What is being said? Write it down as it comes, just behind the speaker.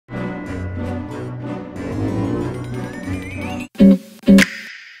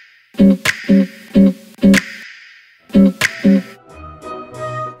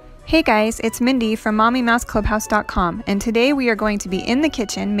Hey guys, it's Mindy from MommyMouseClubhouse.com, and today we are going to be in the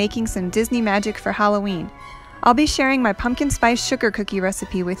kitchen making some Disney magic for Halloween. I'll be sharing my pumpkin spice sugar cookie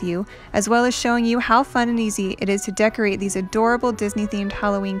recipe with you, as well as showing you how fun and easy it is to decorate these adorable Disney-themed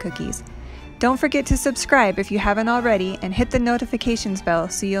Halloween cookies. Don't forget to subscribe if you haven't already, and hit the notifications bell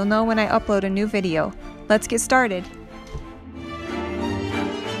so you'll know when I upload a new video. Let's get started!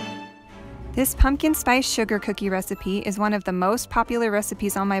 This pumpkin spice sugar cookie recipe is one of the most popular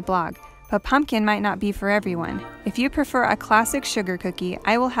recipes on my blog, but pumpkin might not be for everyone. If you prefer a classic sugar cookie,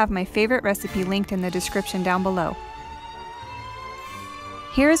 I will have my favorite recipe linked in the description down below.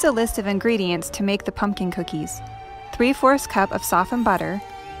 Here is a list of ingredients to make the pumpkin cookies. 3/4 cup of softened butter,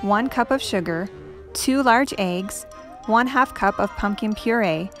 1 cup of sugar, 2 large eggs, 1/2 cup of pumpkin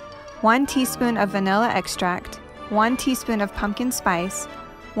puree, 1 teaspoon of vanilla extract, 1 teaspoon of pumpkin spice,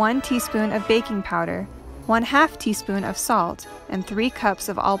 1 teaspoon of baking powder, 1/2 teaspoon of salt, and 3 cups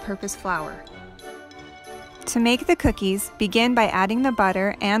of all-purpose flour. To make the cookies, begin by adding the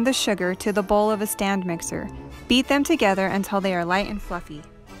butter and the sugar to the bowl of a stand mixer. Beat them together until they are light and fluffy.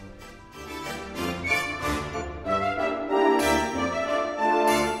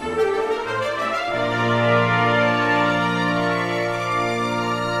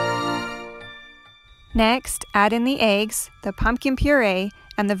 Next, add in the eggs, the pumpkin puree,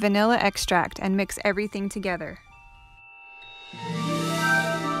 and the vanilla extract and mix everything together.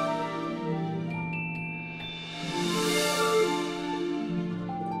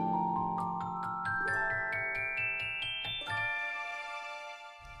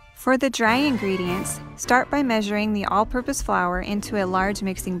 For the dry ingredients, start by measuring the all-purpose flour into a large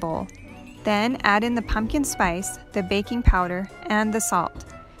mixing bowl. Then add in the pumpkin spice, the baking powder, and the salt.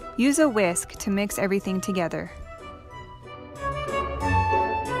 Use a whisk to mix everything together.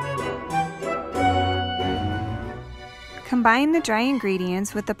 Combine the dry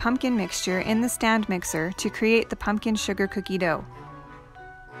ingredients with the pumpkin mixture in the stand mixer to create the pumpkin sugar cookie dough.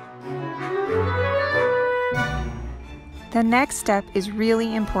 The next step is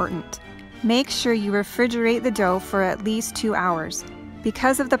really important. Make sure you refrigerate the dough for at least 2 hours.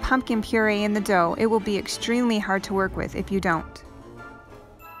 Because of the pumpkin puree in the dough, it will be extremely hard to work with if you don't.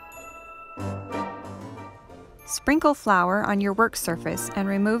 Sprinkle flour on your work surface and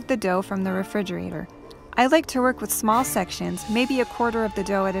remove the dough from the refrigerator. I like to work with small sections, maybe a quarter of the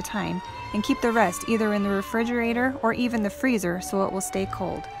dough at a time, and keep the rest either in the refrigerator or even the freezer so it will stay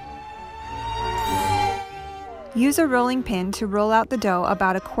cold. Use a rolling pin to roll out the dough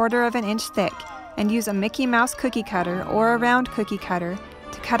about 1/4 inch thick, and use a Mickey Mouse cookie cutter or a round cookie cutter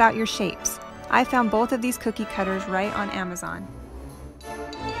to cut out your shapes. I found both of these cookie cutters right on Amazon.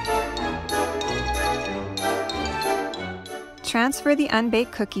 Transfer the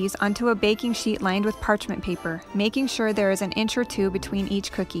unbaked cookies onto a baking sheet lined with parchment paper, making sure there is 1 inch or 2 between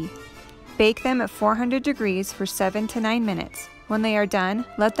each cookie. Bake them at 400 degrees for 7 to 9 minutes. When they are done,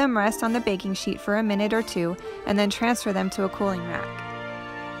 let them rest on the baking sheet for a minute or 2, and then transfer them to a cooling rack.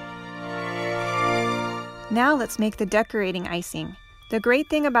 Now let's make the decorating icing. The great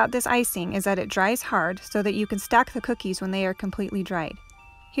thing about this icing is that it dries hard so that you can stack the cookies when they are completely dried.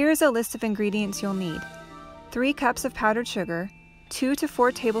 Here is a list of ingredients you'll need. 3 cups of powdered sugar, 2 to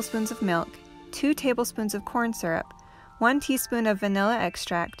 4 tablespoons of milk, 2 tablespoons of corn syrup, 1 teaspoon of vanilla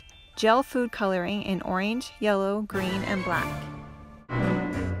extract, gel food coloring in orange, yellow, green, and black.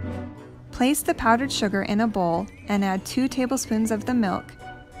 Place the powdered sugar in a bowl and add 2 tablespoons of the milk,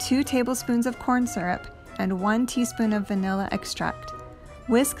 2 tablespoons of corn syrup, and 1 teaspoon of vanilla extract.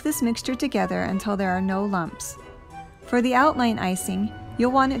 Whisk this mixture together until there are no lumps. For the outline icing,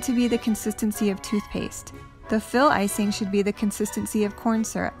 you'll want it to be the consistency of toothpaste. The fill icing should be the consistency of corn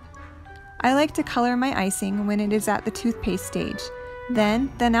syrup. I like to color my icing when it is at the toothpaste stage, then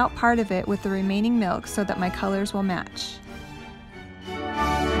thin out part of it with the remaining milk so that my colors will match.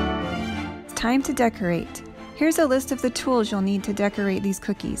 It's time to decorate. Here's a list of the tools you'll need to decorate these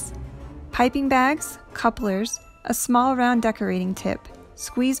cookies. Piping bags, couplers, a small round decorating tip,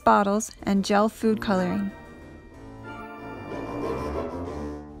 squeeze bottles, and gel food coloring.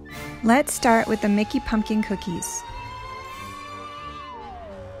 Let's start with the Mickey pumpkin cookies.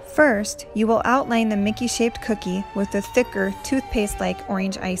 First, you will outline the Mickey-shaped cookie with the thicker, toothpaste-like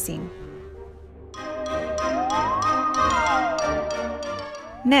orange icing.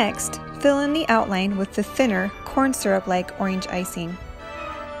 Next, fill in the outline with the thinner, corn syrup-like orange icing.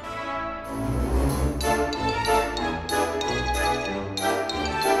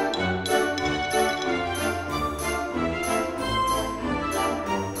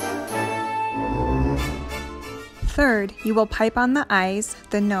 Third, you will pipe on the eyes,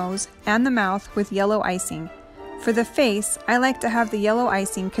 the nose, and the mouth with yellow icing. For the face, I like to have the yellow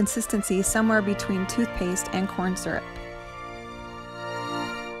icing consistency somewhere between toothpaste and corn syrup.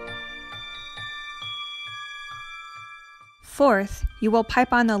 Fourth, you will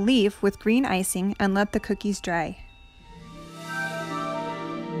pipe on the leaf with green icing and let the cookies dry.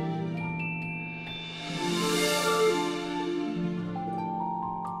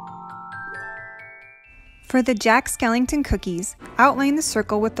 For the Jack Skellington cookies, outline the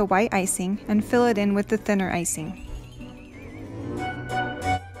circle with the white icing and fill it in with the thinner icing.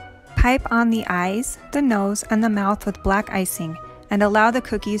 Pipe on the eyes, the nose, and the mouth with black icing and allow the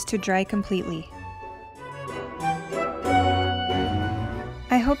cookies to dry completely.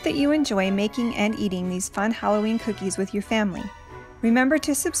 I hope that you enjoy making and eating these fun Halloween cookies with your family. Remember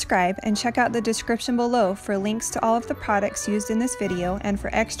to subscribe and check out the description below for links to all of the products used in this video and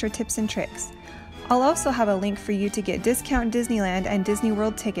for extra tips and tricks. I'll also have a link for you to get discount Disneyland and Disney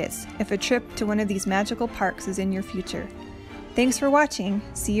World tickets if a trip to one of these magical parks is in your future. Thanks for watching.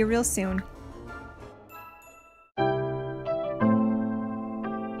 See you real soon.